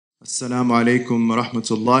Assalamu alaikum wa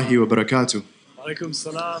rahmatullahi wa barakatuh. Alaikum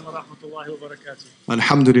salam wa rahmatullahi wa barakatuh.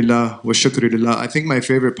 Alhamdulillah wa shukrillah. I think my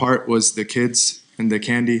favorite part was the kids and the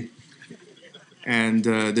candy and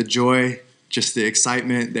the joy, just the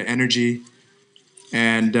excitement, the energy.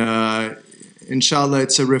 And inshallah,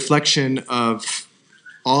 it's a reflection of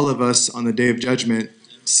all of us on the Day of Judgment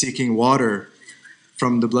seeking water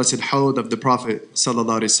from the blessed hawd of the Prophet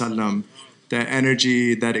sallallahu alaihi wasallam. That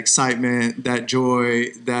energy, that excitement, that joy,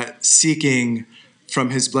 that seeking from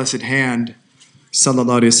his blessed hand,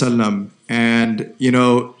 sallallahu alaihi wasallam. And you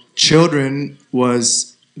know, children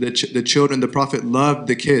was the children. The Prophet loved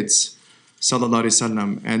the kids, sallallahu alaihi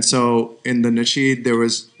wasallam. And so in the nasheed there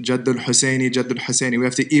was Jaddul Husaini. We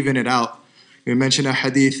have to even it out. We mentioned a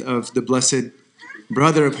hadith of the blessed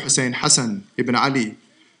brother of Hussein, Hassan ibn Ali,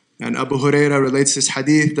 and Abu Huraira relates this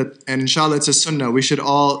hadith that, and inshallah it's a sunnah. We should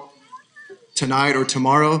all tonight or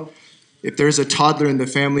tomorrow, if there's a toddler in the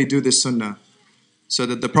family, do this sunnah. So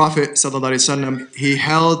that the Prophet ﷺ, he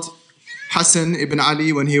held Hassan ibn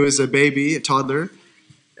Ali when he was a baby, a toddler,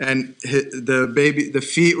 and the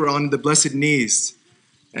feet were on the blessed knees.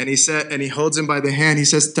 And he said, and he holds him by the hand. He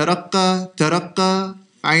says, "Taraqqa, taraqqa,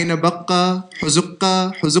 ayna baqqa,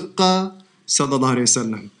 huzukka, huzukka," sallallahu alaihi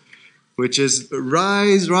wasallam, which is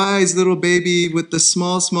rise, rise, little baby with the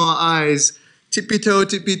small, small eyes. Tippy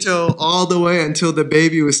toe, all the way until the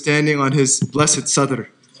baby was standing on his blessed sadr.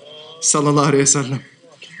 Sallallahu Alaihi Wasallam.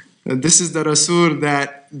 And this is the Rasul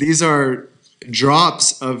that these are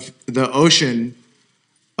drops of the ocean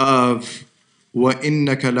of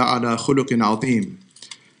وَإِنَّكَ لَعَلَى خُلُقٍ عَظِيمٍ.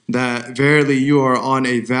 That verily you are on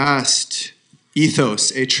a vast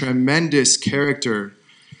ethos, a tremendous character.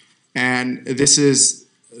 And this is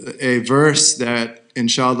a verse that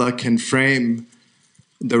inshallah can frame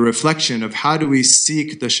the reflection of how do we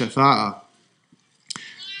seek the shafa'ah.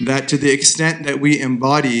 That to the extent that we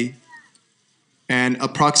embody and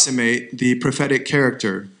approximate the prophetic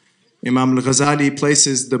character. Imam al-Ghazali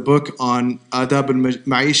places the book on adab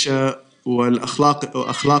al-ma'isha wal-akhlaq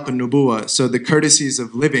al-nubuwa, so the courtesies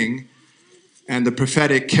of living and the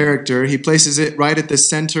prophetic character. He places it right at the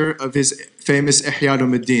center of his famous Ihya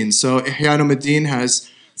al-Uddin. So Ihya al-Uddin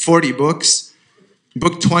has 40 books.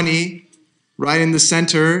 Book 20, right in the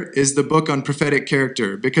center, is the book on prophetic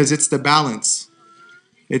character, because it's the balance,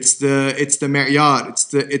 it's the mi'yar,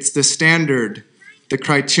 it's the standard, the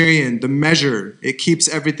criterion, the measure. It keeps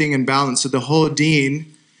everything in balance. So the whole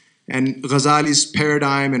deen and Ghazali's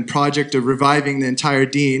paradigm and project of reviving the entire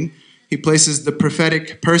deen, he places the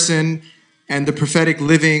prophetic person and the prophetic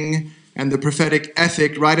living and the prophetic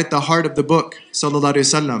ethic right at the heart of the book, sallallahu alaihi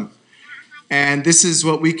wasallam. And this is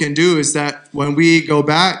what we can do, is that when we go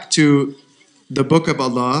back to the book of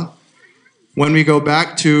Allah, when we go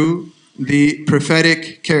back to the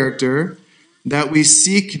prophetic character, that we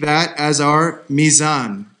seek that as our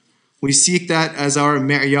mizan. We seek that as our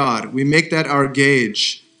mi'yar. We make that our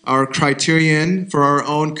gauge, our criterion for our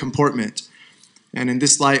own comportment. And in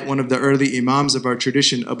this light, one of the early imams of our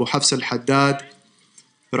tradition, Abu Hafs al-Haddad,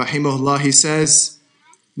 rahimahullah, he says,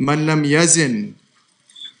 "Man lam yazin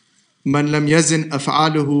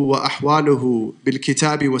af'aluhu wa ahwaluhu bil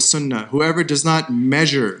kitabi wa sunnah." Whoever does not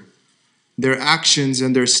measure their actions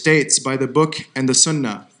and their states by the book and the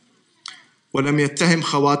sunnah, وَلَمْ يَتَّهِمْ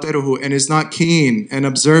خَوَاطِرُهُ, and is not keen and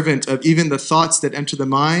observant of even the thoughts that enter the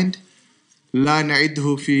mind, لَا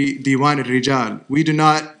نَعِدْهُ فِي دِيوَانِ الرِّجَالِ, we do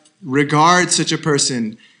not regard such a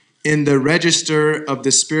person in the register of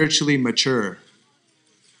the spiritually mature.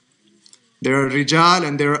 There are rijal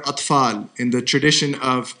and there are atfal in the tradition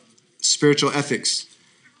of spiritual ethics.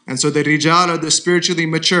 And so the rijal are the spiritually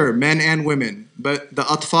mature, men and women, but the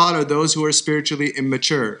atfal are those who are spiritually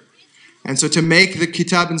immature. And so to make the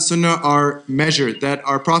kitab and sunnah our measure, that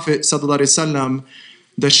our Prophet sallallahu alaihi wasallam,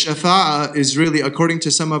 the shafa'ah is really, according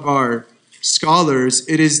to some of our scholars,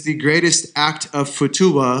 it is the greatest act of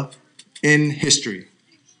futuwa in history.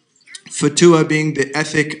 Futuwa being the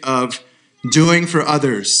ethic of doing for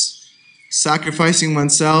others, sacrificing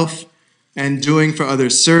oneself and doing for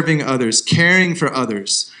others, serving others, caring for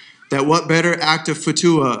others. That what better act of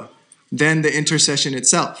futuwa than the intercession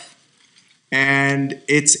itself? And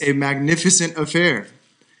it's a magnificent affair.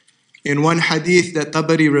 In one hadith that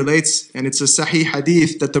Tabari relates, and it's a sahih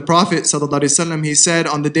hadith, that the Prophet ﷺ, he said,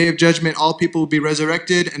 on the Day of Judgment, all people will be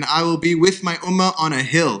resurrected, and I will be with my ummah on a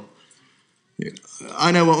hill.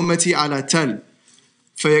 أَنَا وَأُمَّتِي عَلَى تَلٍ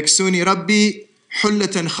فَيَكْسُونِ رَبِّي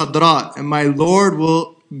حُلَّةً خَضْرَاء, and my Lord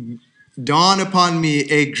will dawn upon me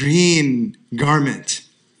a green garment.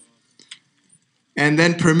 And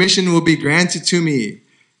then permission will be granted to me,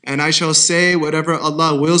 and I shall say whatever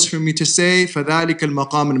Allah wills for me to say. فَذَلِكَ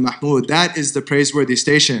الْمَقَامُ الْمَحْمُودِ, that is the praiseworthy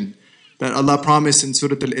station. that Allah promised in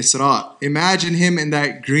Surah Al-Isra. Imagine him in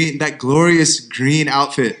that green, that glorious green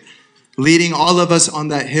outfit, leading all of us on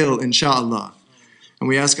that hill, inshallah. And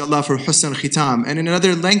we ask Allah for husn al-khitam. And in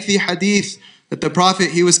another lengthy hadith, that the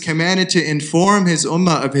Prophet, he was commanded to inform his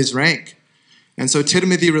ummah of his rank. And so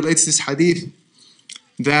Tirmidhi relates this hadith,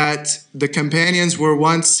 that the companions were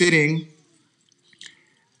once sitting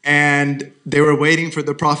and they were waiting for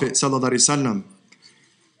the Prophet sallallahu alaihi wasallam.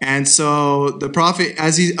 And so the Prophet,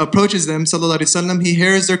 as he approaches them, sallallahu alaihi wasallam, he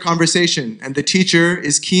hears their conversation, and the teacher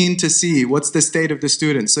is keen to see what's the state of the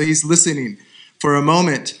students. So he's listening for a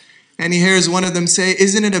moment, and he hears one of them say,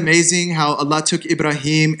 "Isn't it amazing how Allah took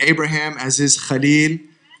Abraham as his Khalil,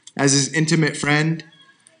 as his intimate friend?"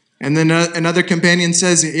 And then another companion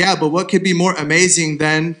says, "Yeah, but what could be more amazing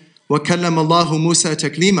than وَكَلَّمَ اللَّهُ مُوسَى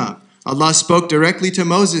تَكْلِيمًا? Allah spoke directly to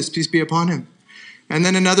Moses, peace be upon him." And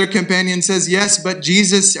then another companion says, "Yes, but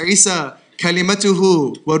Jesus, Isa,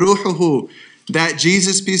 kalimatuhu wa ruhuhu," that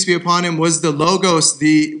Jesus, peace be upon him, was the logos,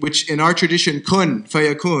 which in our tradition, kun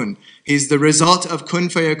fayakun. He's the result of kun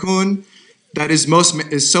fayakun that is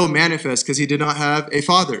so manifest because he did not have a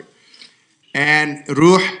father. And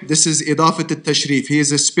ruh, this is idafat al-tashrif. He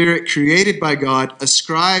is a spirit created by God,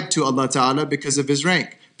 ascribed to Allah Ta'ala because of his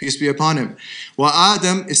rank, peace be upon him. Wa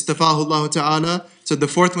Adam istafahu Allah Ta'ala. So the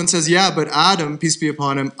fourth one says, yeah, but Adam, peace be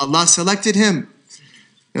upon him, Allah selected him.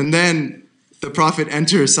 And then the Prophet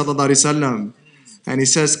enters, sallallahu alaihi wasallam, and he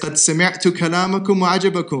says, قَدْ سَمِعْتُ كَلَامَكُمْ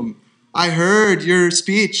وَعَجَبَكُمْ. I heard your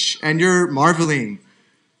speech and you're marveling.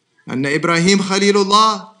 And Ibrahim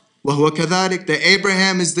Khalilullah, وَهُوَ كَذَلِكَ. That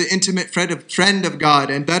Abraham is the intimate friend of God,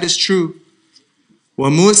 and that is true.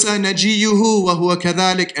 وَمُوسَى نَجِيُّهُ وَهُوَ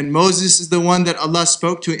كَذَلِكَ. And Moses is the one that Allah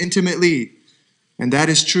spoke to intimately, and that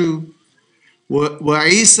is true.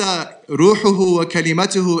 وَعِيسَى رُوحُهُ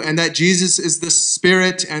وَكَلِمَتُهُ. And that Jesus is the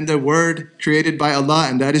spirit and the word created by Allah,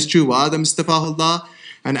 and that is true. وَآدَمْ اسْتَفَاهُ اللَّهُ.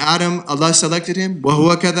 And Adam, Allah selected him.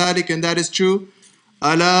 وَهُوَ كَذَلِكَ. And that is true.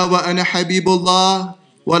 أَلَا وَأَنَا حَبِيبُ اللَّهِ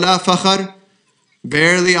وَلَا فَخَرْ.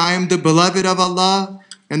 Verily, I am the beloved of Allah,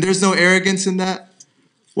 and there's no arrogance in that.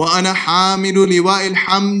 وَأَنَا حَامِلُ لِوَاءِ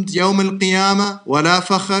الْحَمْدِ يَوْمَ الْقِيَامَةِ وَلَا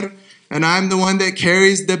فَخَرْ. And I'm the one that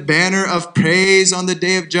carries the banner of praise on the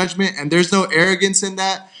day of judgment, and there's no arrogance in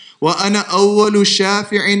that. وَأَنَا أَوَّلُ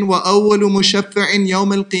شَافِعٍ وَأَوَّلُ مُشَفَّعٍ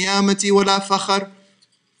يَوْمَ الْقِيَامَةِ وَلَا فَخَرْ.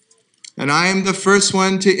 And I am the first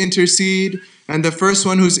one to intercede, and the first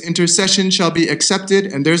one whose intercession shall be accepted,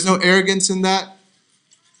 and there's no arrogance in that.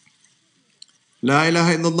 La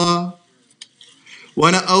ilaha illallah.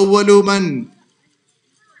 وَأَنَا أَوَّلُ مَنْ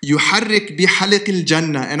يُحَرِّكْ بِحَلِقِ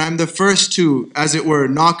الْجَنَّةِ. And I'm the first to, as it were,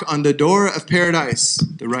 knock on the door of paradise,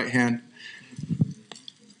 the right hand.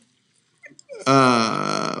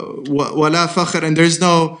 وَلَا فَخْرٍ. And there's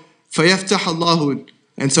no فَيَفْتَحَ اللَّهُ.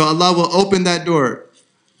 And so Allah will open that door.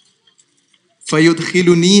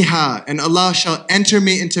 فَيُدْخِلُنِيهَا. And Allah shall enter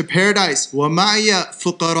me into paradise. وَمَعِيَ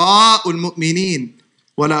فُقَرَاءُ الْمُؤْمِنِينَ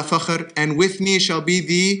وَلَا فَخْرٍ. And with me shall be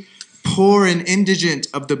the poor and indigent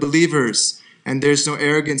of the believers. And there's no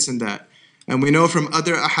arrogance in that. And we know from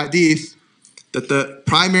other ahadith that the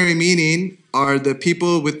primary meaning are the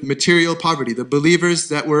people with material poverty, the believers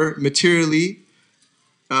that were materially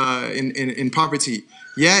in poverty.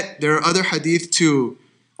 Yet there are other hadith to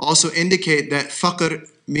also indicate that faqr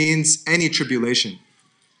means any tribulation.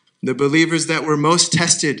 The believers that were most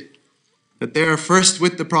tested, that they are first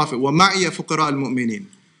with the Prophet. وَمَعِيَ فُقَرَاءَ الْمُؤْمِنِينَ.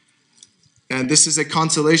 And this is a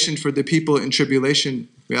consolation for the people in tribulation.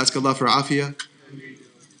 We ask Allah for afiyah.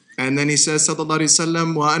 And then he says, sallallahu alayhi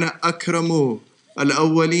wasallam, وَأَنَا أَكْرَمُ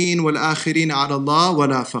الْأَوَّلِينَ وَالْآخِرِينَ عَلَى اللَّهِ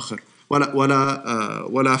وَلَا فَخْرٍ.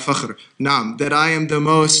 وَلَا فَخْرٍ. Naam, that I am the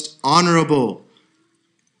most honorable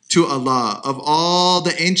to Allah of all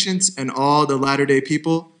the ancients and all the latter-day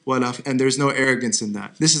people. And there's no arrogance in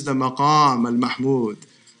that. This is the maqam al-mahmud,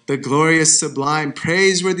 the glorious, sublime,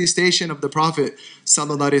 praiseworthy station of the Prophet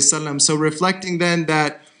sallallahu alaihi wasallam. So reflecting then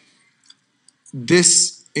that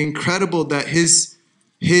this incredible, that his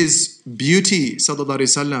beauty sallallahu alaihi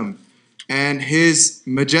wasallam and his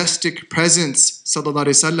majestic presence sallallahu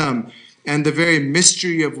alaihi wasallam and the very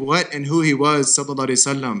mystery of what and who he was sallallahu alaihi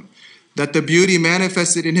wasallam, that the beauty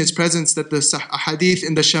manifested in his presence, that the hadith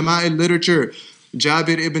in the Shama'il literature,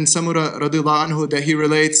 Jabir ibn Samura radiyallahu anhu, that he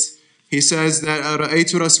relates, he says that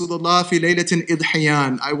رَأَيْتُ رَسُولَ اللَّهِ فِي لَيْلَةٍ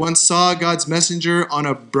إِضْحِيَانٍ. I once saw God's messenger on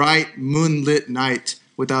a bright moonlit night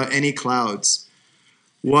without any clouds.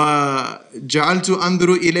 وَجَعَلْتُ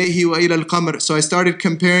أَنْظُرُ إِلَيْهِ وَإِلَى الْقَمَرِ. So I started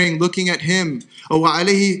comparing, looking at him.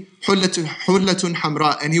 وَعَلَيْهِ حُلَّةٌ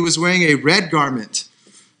حَمْرَاء. And he was wearing a red garment.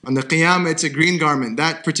 On the Qiyamah, it's a green garment.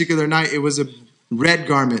 That particular night, it was a red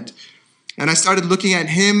garment. And I started looking at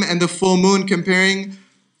him and the full moon, comparing.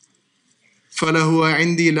 فَلَهُوَ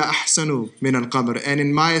عِنْدِي لَأَحْسَنُ مِنَ الْقَمَرِ. And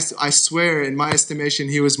I swear, in my estimation,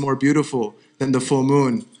 he was more beautiful than the full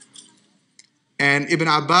moon. And Ibn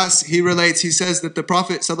Abbas, he relates, he says that the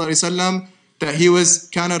Prophet ﷺ, that he was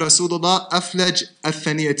كَانَ رَسُولُ اللَّهِ أَفْلَجْ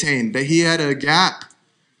الثَّنِيَتَيْن, that he had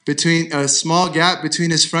a small gap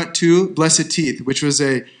between his front two blessed teeth, which was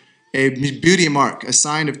a beauty mark, a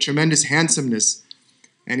sign of tremendous handsomeness.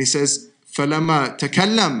 And he says, فَلَمَّا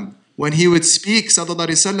تَكَلَّمْ, when he would speak, sallallahu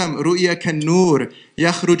alaihi wasallam, رُؤْيَا كَالنُّورِ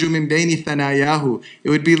يَخْرُجُ مِنْ بَيْنِ ثَنَايَاهُ, it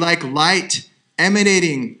would be like light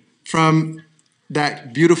emanating from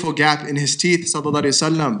that beautiful gap in his teeth, sallallahu alaihi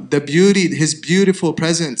wasallam. The beauty, his beautiful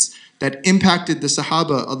presence that impacted the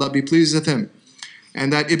Sahaba, Allah be pleased with him.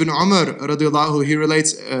 And that Ibn Umar, radiallahu, he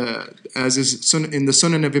relates as is in the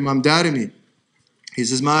Sunan of Imam Darimi. He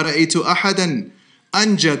says, مَا رَأَيْتُ أَحَدًا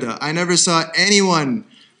أَنْجَدَ, I never saw anyone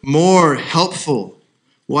more helpful,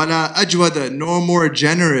 وَلَا أَجْوَدَ, nor more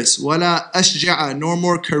generous, وَلَا أَشْجَعَ, nor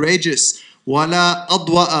more courageous, وَلَا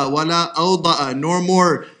أَضْوَأَ, وَلَا أَوْضَأَ, nor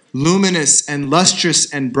more luminous and lustrous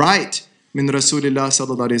and bright, min Rasulillah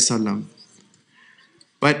sallallahu alaihi wasallam.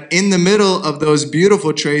 But in the middle of those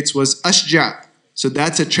beautiful traits was ashja', so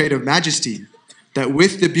that's a trait of majesty. That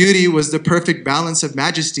with the beauty was the perfect balance of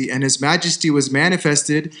majesty, and his majesty was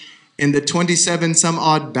manifested in the 27 some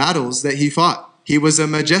odd battles that he fought. He was a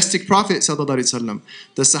majestic prophet, sallallahu alaihi wasallam.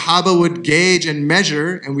 The Sahaba would gauge and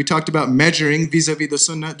measure, and we talked about measuring vis-a-vis the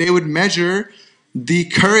Sunnah. They would measure the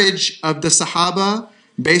courage of the Sahaba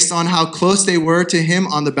based on how close they were to him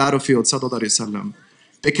on the battlefield, sallallahu alaihi wasallam.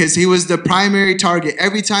 Because he was the primary target.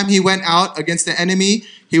 Every time he went out against the enemy,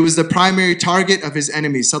 he was the primary target of his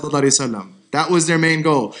enemies, sallallahu alaihi wasallam. That was their main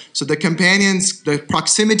goal. So the companions, the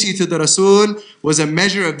proximity to the Rasul was a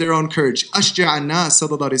measure of their own courage. Ashja'an nas,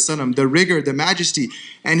 sallallahu alaihi wasallam, the rigor, the majesty.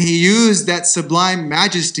 And he used that sublime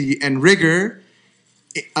majesty and rigor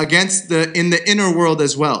against in the inner world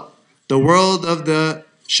as well. The world of the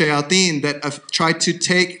shayateen that tried to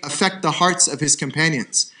affect the hearts of his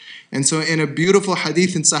companions. And so in a beautiful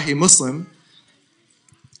hadith in Sahih Muslim,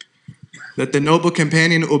 that the noble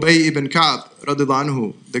companion Ubay ibn Ka'b, radhiyallahu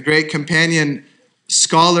anhu, the great companion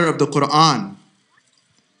scholar of the Quran,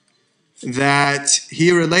 that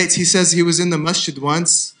he relates, he says he was in the masjid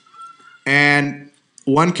once, and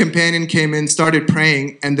one companion came in, started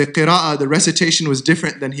praying, and the qira'ah, the recitation was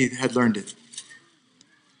different than he had learned it.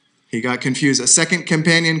 He got confused. A second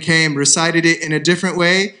companion came, recited it in a different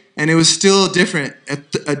way, and it was still different,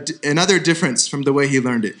 another difference from the way he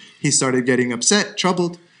learned it. He started getting upset,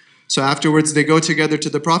 troubled. So afterwards, they go together to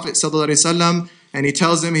the Prophet ﷺ, and he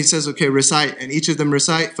tells them, he says, okay, recite. And each of them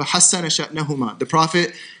recite, فَحَسَّنَ شَأْنَهُمَا. The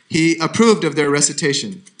Prophet, he approved of their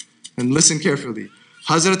recitation. And listen carefully.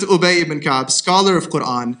 Hazrat Ubay ibn Ka'b, scholar of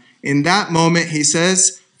Quran, in that moment he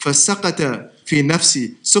says, فَسَقَتَ فِي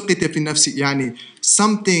نَفْسِي سُقِتَ فِي نَفْسِي, يعني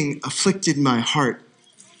something afflicted my heart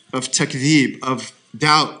of takdeeb, of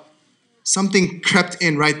doubt. Something crept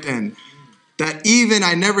in right then that even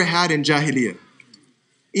I never had in Jahiliyyah.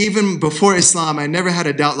 Even before Islam, I never had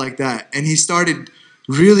a doubt like that. And he started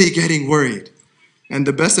really getting worried. And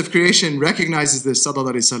the best of creation recognizes this,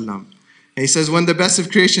 sallallahu alaihi wasallam. And he says, when the best of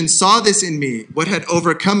creation saw this in me, what had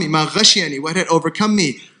overcome me, ma ghashiyani, what had overcome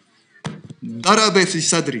me, daraba fi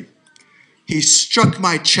sadri, he struck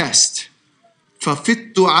my chest.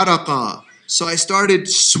 فَفِتُّ عَرَقًا, so I started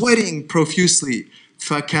sweating profusely.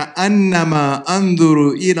 فَكَأَنَّمَا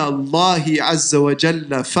أَنظُرُ إِلَى اللَّهِ عَزَّ وَجَلَّ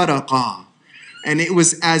فَرَقًا, and it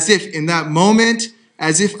was as if in that moment,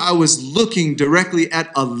 as if I was looking directly at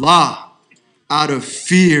Allah out of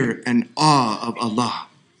fear and awe of Allah.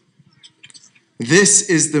 This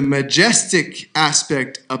is the majestic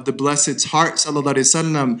aspect of the Blessed's heart, sallallahu alaihi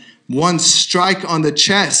wasallam. One strike on the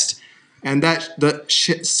chest, and that the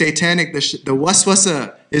satanic, the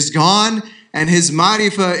waswasa is gone, and his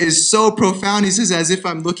marifa is so profound. He says, as if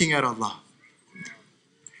I'm looking at Allah.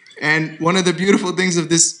 And one of the beautiful things of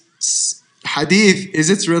this hadith is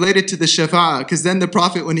it's related to the shafa'ah, because then the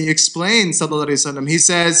Prophet, when he explains, sallallahu alaihi wasallam, he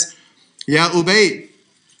says, Ya Ubay,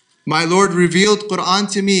 my Lord revealed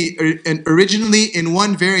Quran to me originally in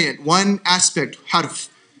one variant, one aspect, harf.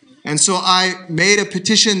 And so I made a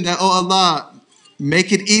petition that, oh Allah,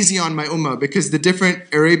 make it easy on my ummah, because the different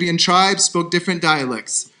Arabian tribes spoke different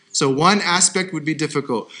dialects. So one aspect would be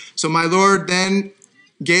difficult. So my Lord then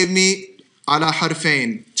gave me ala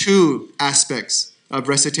harfain, two aspects of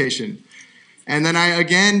recitation. And then I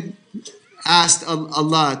again asked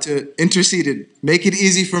Allah to intercede, make it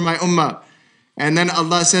easy for my ummah. And then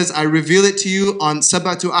Allah says, I reveal it to you on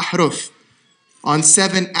sab'atu ahruf, on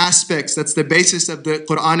 7 aspects. That's the basis of the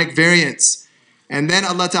Quranic variants. And then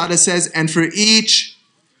Allah Ta'ala says, and for each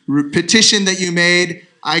petition that you made,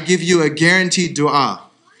 I give you a guaranteed dua.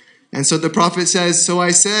 And so the Prophet says, so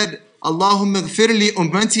I said, Allahumma gfirli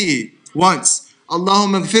ummati once,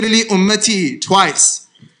 Allahumma gfirli ummati twice.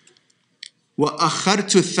 Wa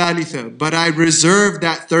akhartu thalitha, but I reserved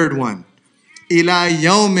that third one. Ila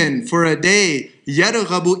yawmin, for a day,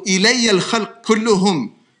 yarghabu ilayya al-khalq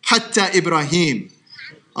kulluhum hatta Ibrahim.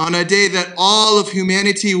 On a day that all of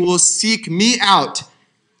humanity will seek me out,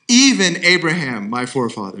 even Abraham, my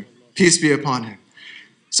forefather, peace be upon him.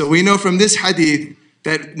 So we know from this hadith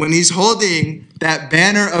that when he's holding that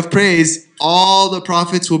banner of praise, all the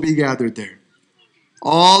prophets will be gathered there.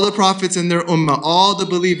 All the prophets and their ummah, all the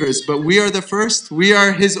believers. But we are the first, we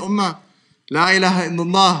are his ummah. La ilaha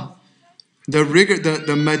illallah. The rigor,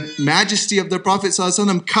 the majesty of the Prophet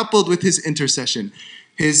ﷺ coupled with his intercession,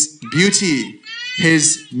 his beauty,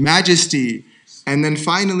 his majesty, and then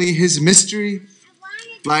finally his mystery.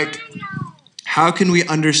 Like, how can we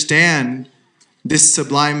understand this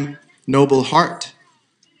sublime, noble heart?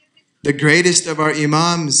 The greatest of our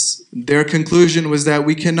imams, their conclusion was that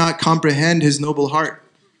we cannot comprehend his noble heart.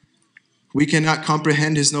 We cannot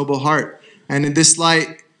comprehend his noble heart. And in this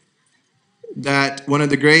light, that one of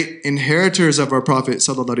the great inheritors of our Prophet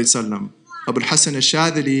ﷺ, Abu al-Hasan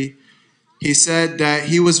al-Shadili, he said that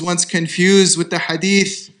he was once confused with the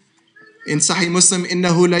hadith in Sahih Muslim,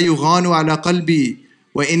 إِنَّهُ لَيُغَانُ عَلَى قَلْبِي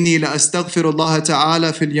وَإِنِّي لَأَسْتَغْفِرُ اللَّهَ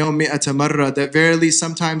تَعَالَى فِي الْيَوْمِ مِئَةَ مَرَّةٍ, that verily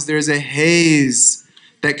sometimes there is a haze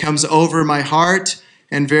that comes over my heart,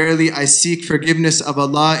 and verily I seek forgiveness of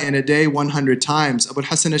Allah in a day 100 times. Abu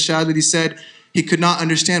al-Hasan al-Shadili said he could not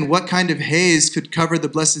understand what kind of haze could cover the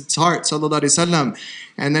Blessed's heart, sallallahu alaihi wasallam.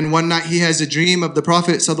 And then one night he has a dream of the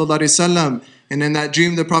Prophet, sallallahu alaihi wasallam, and in that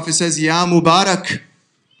dream the Prophet says, Ya Mubarak,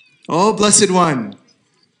 oh blessed one,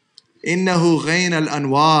 innahu ghayn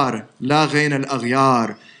al-anwar, la ghayn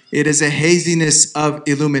al-aghyar. It is a haziness of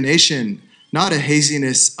illumination, not a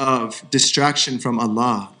haziness of distraction from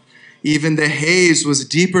Allah. Even the haze was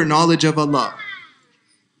deeper knowledge of Allah.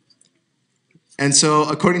 And so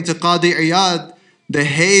according to Qadi Iyad, the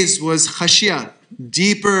haze was khashiyah,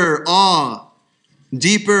 deeper awe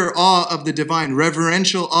of the divine,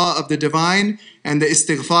 reverential awe of the divine, and the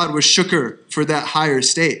istighfar was shukr for that higher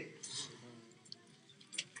state.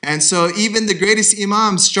 And so even the greatest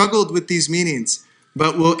imams struggled with these meanings,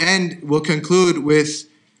 but we'll conclude with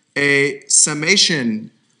a summation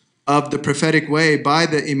of the prophetic way by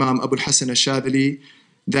the Imam Abu al-Hasan al-Shadili,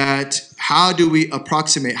 that how do we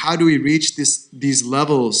approximate, how do we reach these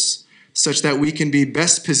levels such that we can be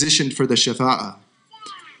best positioned for the shafa'ah,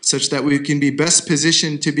 such that we can be best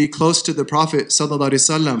positioned to be close to the Prophet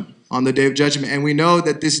ﷺ on the Day of Judgment. And we know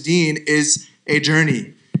that this deen is a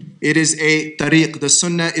journey. It is a tariq. The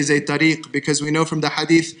sunnah is a tariq, because we know from the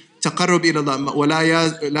hadith, تقرب إلى الله ولا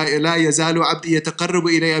يزال عبدي يتقرب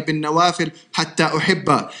إلي بالنوافل حتى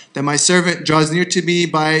أحبه, that my servant draws near to me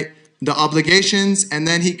by the obligations, and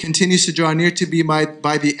then he continues to draw near to me by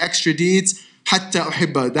the extra deeds, حتى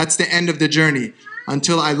أحبه. That's the end of the journey,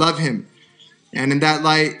 until I love him. And in that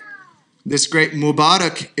light, this great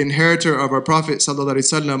Mubarak inheritor of our Prophet sallallahu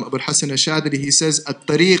alaihi wasallam, Abu al-Hasan al-Shadili, he says,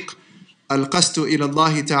 الطريق القصد إلى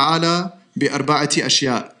الله تعالى بأربعة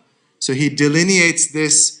أشياء. So he delineates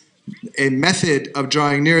this, a method of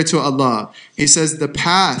drawing nearer to Allah. He says the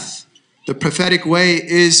path, the prophetic way,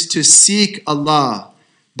 is to seek Allah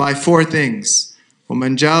by four things.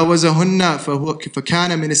 وَمَنْ جَاوَزَهُنَّ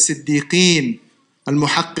فَكَانَ مِنَ الصِّدِّيقِينَ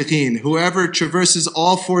الْمُحَقِّقِينَ. Whoever traverses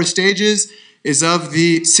all four stages is of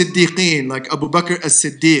the Siddiqeen, like Abu Bakr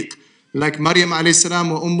as-Siddiq, like Maryam alayhi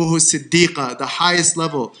salam wa ummuhu Siddiqa, the highest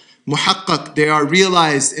level. Muhaqqaq, they are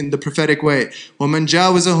realized in the prophetic way. وَمَنْ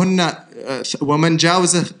جَاوَزَ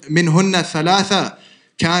مِنْهُنَّ ثَلَاثَ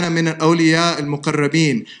كَانَ مِنَ الْأَوْلِيَاءِ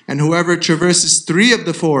الْمُقَرَّبِينَ. And whoever traverses three of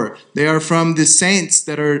the four, they are from the saints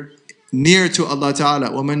that are near to Allah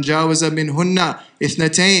Ta'ala. وَمَنْ جَاوَزَ مِنْهُنَّ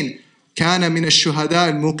إِثْنَتَيْنِ كَانَ مِنَ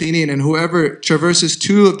الشُّهَدَاءِ الْمُقِينِينَ. And whoever traverses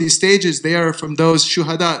two of these stages, they are from those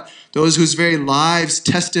shuhada, those whose very lives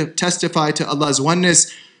testify to Allah's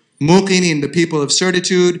oneness. Muqinin, the people of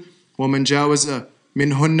certitude. وَمَنْ جَاوَزَ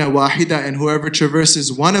مِنْهُنَّ وَاحِدًا. And whoever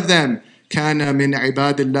traverses one of them, كَانَ مِنْ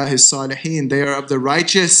عِبَادِ اللَّهِ الصَّالِحِينَ. They are of the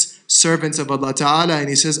righteous servants of Allah Ta'ala. And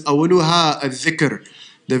he says, أَوَلُهَا الذِّكْر.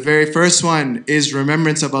 The very first one is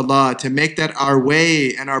remembrance of Allah, to make that our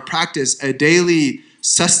way and our practice, a daily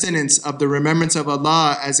sustenance of the remembrance of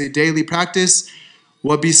Allah as a daily practice.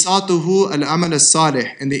 وَبِسَاطُهُ الْعَمَلَ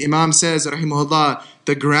الصَّالِحِ. And the Imam says, rahimahullah,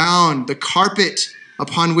 the ground, the carpet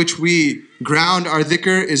upon which we ground our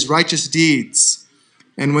dhikr is righteous deeds.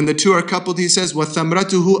 And when the two are coupled, he says,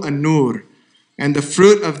 وَثَمْرَتُهُ النُّورِ. And the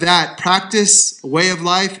fruit of that practice, way of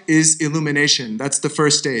life, is illumination. That's the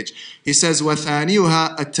first stage. He says,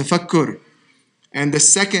 وَثَانِيُهَا التَّفَكُّرُ. And the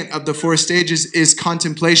second of the 4 stages is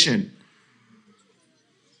contemplation.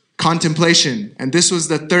 Contemplation. And this was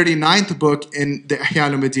the 39th book in the Ihya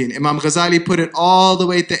al-Ulumuddin. Imam Ghazali put it all the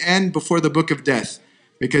way at the end before the book of death,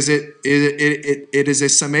 because it is a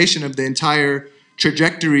summation of the entire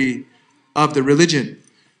trajectory of the religion.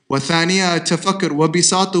 وَثَانِيَا التَّفَكُّرُ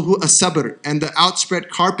وَبِسَاطُهُ الصَّبْرُ. And the outspread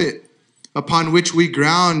carpet upon which we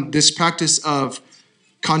ground this practice of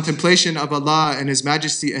contemplation of Allah and His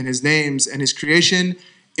Majesty and His names and His creation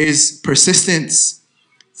is persistence,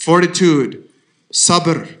 fortitude,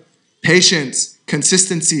 sabr, patience,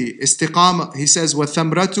 consistency, istiqamah. He says,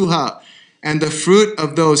 وَثَمْرَتُهَا. And the fruit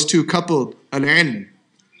of those two coupled, al-ilm,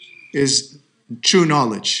 is true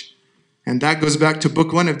knowledge. And that goes back to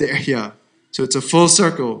book 1 of the Ihya. So it's a full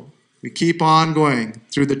circle. We keep on going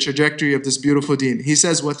through the trajectory of this beautiful deen. He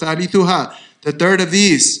says, وَثَالِثُهَا. The third of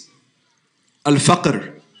these,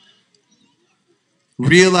 al-faqr.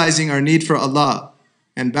 Realizing our need for Allah.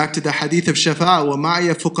 And back to the hadith of Shafa'a,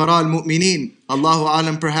 وَمَعِيَ فُقَرَاءَ الْمُؤْمِنِينَ. Allahu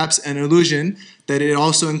alam, perhaps an illusion that it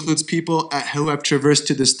also includes people who have traversed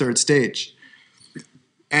to this third stage.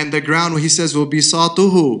 And the ground, he says,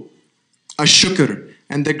 وَبِسَاطُهُ الشُّكْرُ.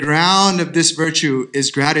 And the ground of this virtue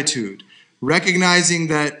is gratitude. Recognizing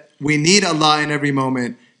that we need Allah in every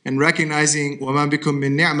moment, and recognizing وَمَا بِكُم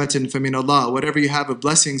مِّن نِعْمَةٍ فَمِنَ اللَّهِ. Whatever you have of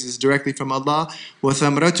blessings is directly from Allah.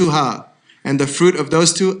 وَثَمْرَتُهَا. And the fruit of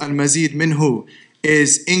those two, al-mazid minhu,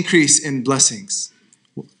 is increase in blessings.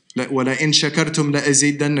 وَلَئِن شَكَرْتُمْ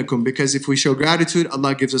لَأَزِيدَنَّكُمْ. Because if we show gratitude,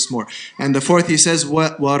 Allah gives us more. And the fourth, he says,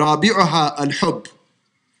 وَرَابِعُهَا الْحُبِّ.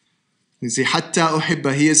 You see, حَتَّى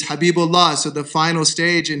أُحِبَّ. He is Habibullah. So the final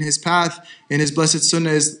stage in his path, in his blessed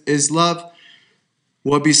sunnah, is love.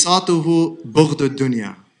 وَبِسَاطُهُ بُغْضُ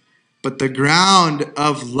الدُّنْيَا. But the ground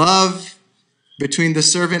of love between the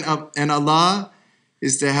servant and Allah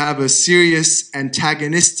is to have a serious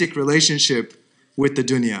antagonistic relationship with the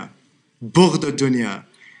dunya. Bughd dunya.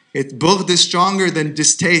 Bughd is stronger than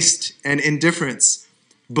distaste and indifference.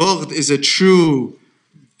 Bughd is a true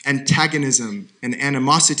antagonism and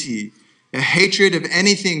animosity, a hatred of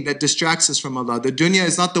anything that distracts us from Allah. The dunya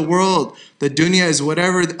is not the world. The dunya is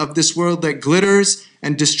whatever of this world that glitters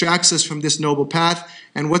and distracts us from this noble path.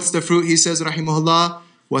 And what's the fruit? He says, rahimahullah,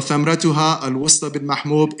 وَثَمْرَتُهَا الْوُسْطَ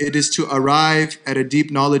بِالْمَحْمُوبِ. It is to arrive at a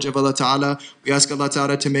deep knowledge of Allah Ta'ala. We ask Allah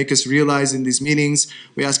Ta'ala to make us realize in these meanings.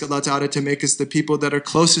 We ask Allah Ta'ala to make us the people that are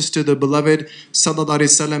closest to the beloved Sallallahu Alaihi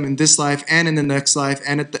Wasallam in this life and in the next life,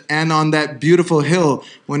 and on that beautiful hill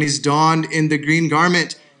when He's donned in the green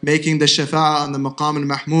garment, making the shafa'a on the maqam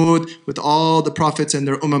al-mahmud with all the prophets and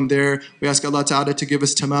their there. We ask Allah Ta'ala to give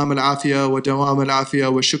us tamam al-afiyah wa dawam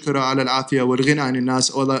al-afiyah wa shukra ala al-afiyah wa al-ghina an nas.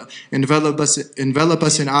 Allah envelop us in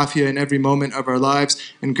afiyah in every moment of our lives,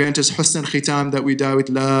 and grant us husn al-khitam, that we die with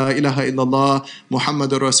la ilaha illallah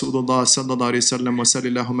Muhammadur Rasulullah sallallahu alayhi wa sallam wa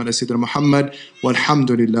sallallahu ala sayyidina Muhammad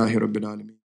walhamdulillahi rabbil alameen.